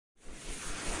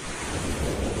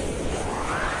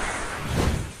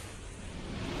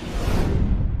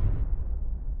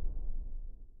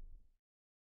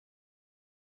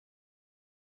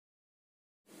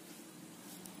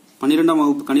12ஆம்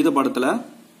வகுப்பு கணித பாடத்துல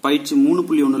பயிற்சி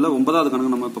 3.1ல 9வது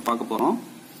கணக்கு நம்ம இப்ப பார்க்க போறோம்.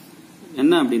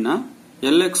 என்ன அப்படின்னா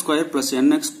lx² +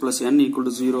 nx + n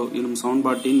 = 0 எனும்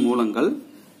சமன்பாட்டின் மூலங்கள்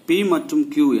p மற்றும்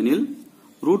q எனில்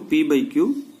 √p/q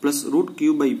 +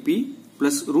 √q/p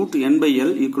 + √n/l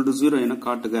 = 0 என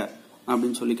காட்டுக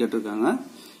அப்படின்னு சொல்லி கேட்டிருக்காங்க.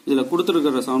 இதுல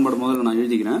கொடுத்திருக்கிற சமன்பாடு முதல்ல நான்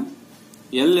எழுதிக்கிறேன்.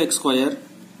 lx²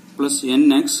 +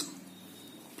 nx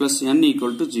 + n =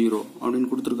 0 அப்படின்னு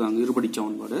கொடுத்திருக்காங்க இருபடி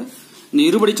சமன்பாடு. இந்த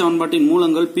இருபடி சமன்பாட்டின்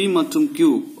மூலங்கள் p மற்றும் q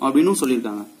அப்படின்னு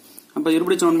சொல்லியிருக்காங்க. அப்ப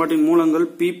இருபடி சமன்பாட்டின் மூலங்கள்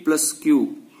p + q,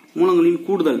 மூலங்களின்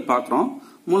கூடுதல் பார்க்கிறோம்.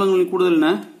 மூலங்களின் கூடுதல் என்ன?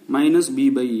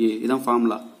 -b/a. இதான்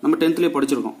ஃபார்முலா, நம்ம 10thலயே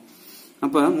படிச்சிருக்கோம்.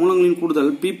 அப்ப மூலங்களின்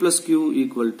கூடுதல் p + q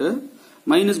 =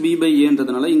 -b/a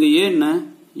இங்க a என்ன?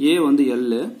 a வந்து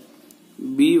l,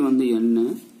 b வந்து n,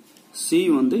 c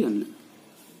வந்து n.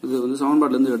 இது வந்து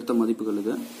சமன்பாட்டில இருந்து எடுத்த மதிப்புகள்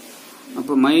இது. அப்ப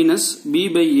 -b/a,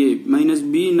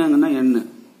 -b என்னங்கன்னா n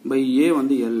by a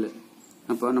வந்து l.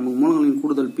 அப்ப நமக்கு மூலங்களின்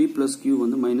கூடுதல் p + q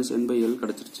வந்து -n/l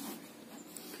கிடைச்சிருச்சு.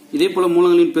 இதே போல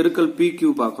மூலங்களின் பெருக்கல் pq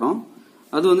பார்க்கிறோம்.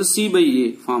 அது வந்து c/a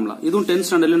ஃபார்முலா. இதுவும் 10th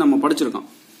ஸ்டாண்டர்ட்ல நம்ம படிச்சிருக்கோம்.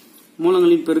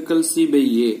 மூலங்களின் பெருக்கல் c/a.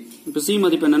 இப்ப c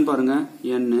மதிப்பு என்னன்னு பாருங்க,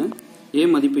 n, a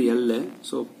மதிப்பு l.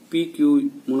 சோ pq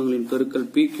மூலங்களின் பெருக்கல்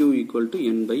pq =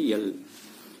 n/l.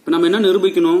 இப்ப நம்ம என்ன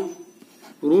நிரூபிக்கணும்?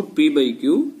 √p/q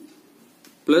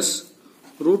 +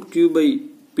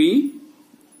 √q/p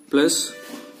 +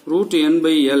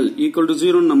 √n/l =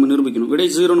 0 நம்ம நிரூபிக்கணும். விடை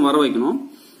 0 வர வைக்கணும்.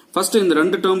 ஃபர்ஸ்ட் இந்த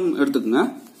ரெண்டு டேர்ம் எடுத்துக்கங்க.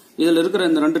 இதுல இருக்கிற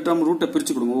இந்த ரெண்டு டேர்ம் ரூட்டை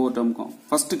பிரிச்சு கொடுங்க ஒவ்வொரு டேர்முக்கும்.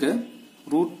 ஃபர்ஸ்ட்க்கு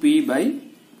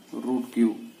 √p/√q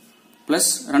பிளஸ்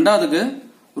ரெண்டாவதுக்கு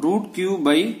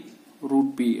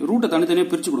 √q/√p. ரூட்டை தனித்தனியா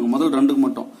பிரிச்சு கொடுங்க முதல் ரெண்டுக்கு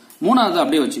மட்டும். மூணாவது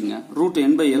அப்படியே வச்சுக்கோங்க,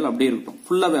 √n/l அப்படியே இருக்கட்டும்,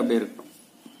 ஃபுல்லாவே அப்படியே இருக்கட்டும்.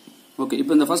 ஓகே,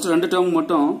 இப்போ இந்த ஃபர்ஸ்ட் ரெண்டு டேர்ம்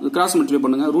மட்டும் கிராஸ் மல்டிப்ளை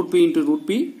பண்ணுங்க. √p × √p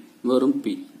வரும் p,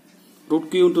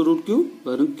 √q × √q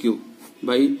வரும் q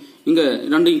பை இங்க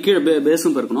ரெண்டு கீழே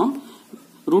பேஸும் பெருக்கணும்.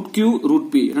 √q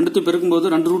 √p ரெண்டுத்தையும் பெருக்கும்போது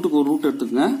ரெண்டு ரூட்டுக்கு ஒரு ரூட்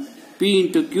எடுத்துக்கங்க. p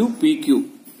 × q pq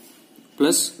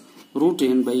plus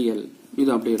 √n/l இது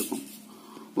அப்படியே இருக்கும்.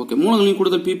 ஓகே, மூலங்களின்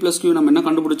கூடுதல் p + q நம்ம என்ன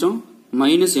கண்டுபிடிச்சோம்?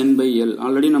 -n/l.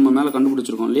 ஆல்ரெடி நம்ம மேல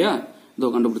கண்டுபிடிச்சிருக்கோம் இல்லையா? இதோ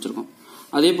கண்டுபிடிச்சிருக்கோம்.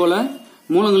 அதே போல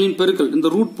மூலங்களின் பெருக்கல் இந்த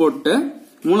ரூட் போட்டு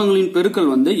மூலங்களின் பெருக்கல்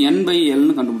வந்து n/l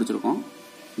னு கண்டுபிடிச்சிருக்கோம்.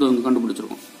 இதோ இங்க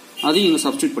கண்டுபிடிச்சிருக்கோம். அதையும் இங்க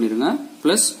சப்ஸ்டிட்யூட் பண்ணிருங்க.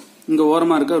 பிளஸ் இங்க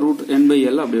ஓரமா இருக்க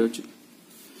 √n/l அப்படியே வச்சு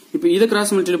இப்ப இதை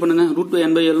கிராஸ் மல்டிப்ளை பண்ணுங்க.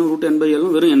 √n/l √n/l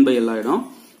வெறும் n/l ஆயிடும்.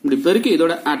 இப்படி பெருக்கி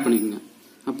இதோட ஆட் பண்ணிக்கோங்க.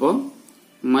 அப்போ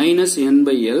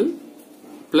 -n/l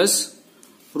பிளஸ்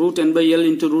 √n/l ×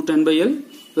 √n/l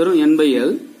வெறும்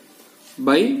n/l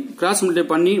பை கிராஸ் மல்டிப்ளை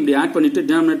பண்ணி இப்படி ஆட் பண்ணிட்டு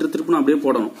டினாமினேட்டர் திருப்பணும் அப்படியே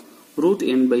போடணும்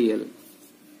 √n/l.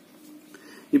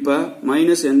 இப்ப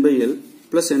 -n/l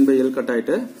பிளஸ் n/l கட்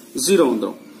ஆயிட்டு 0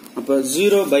 வந்துடும். அப்ப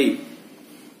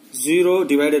 0/0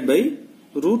 டிவைடட் பை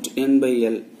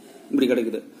 √n/l இப்படி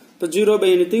கிடைக்குது. இப்ப 0 by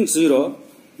anything 0,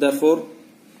 therefore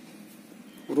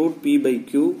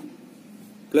 √p/q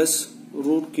plus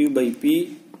 √q/p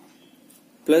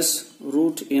plus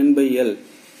 √n/l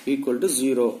 =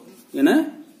 0 என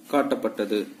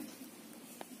காட்டப்பட்டது.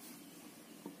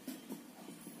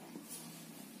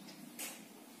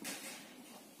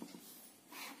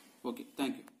 Okay,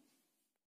 thank you.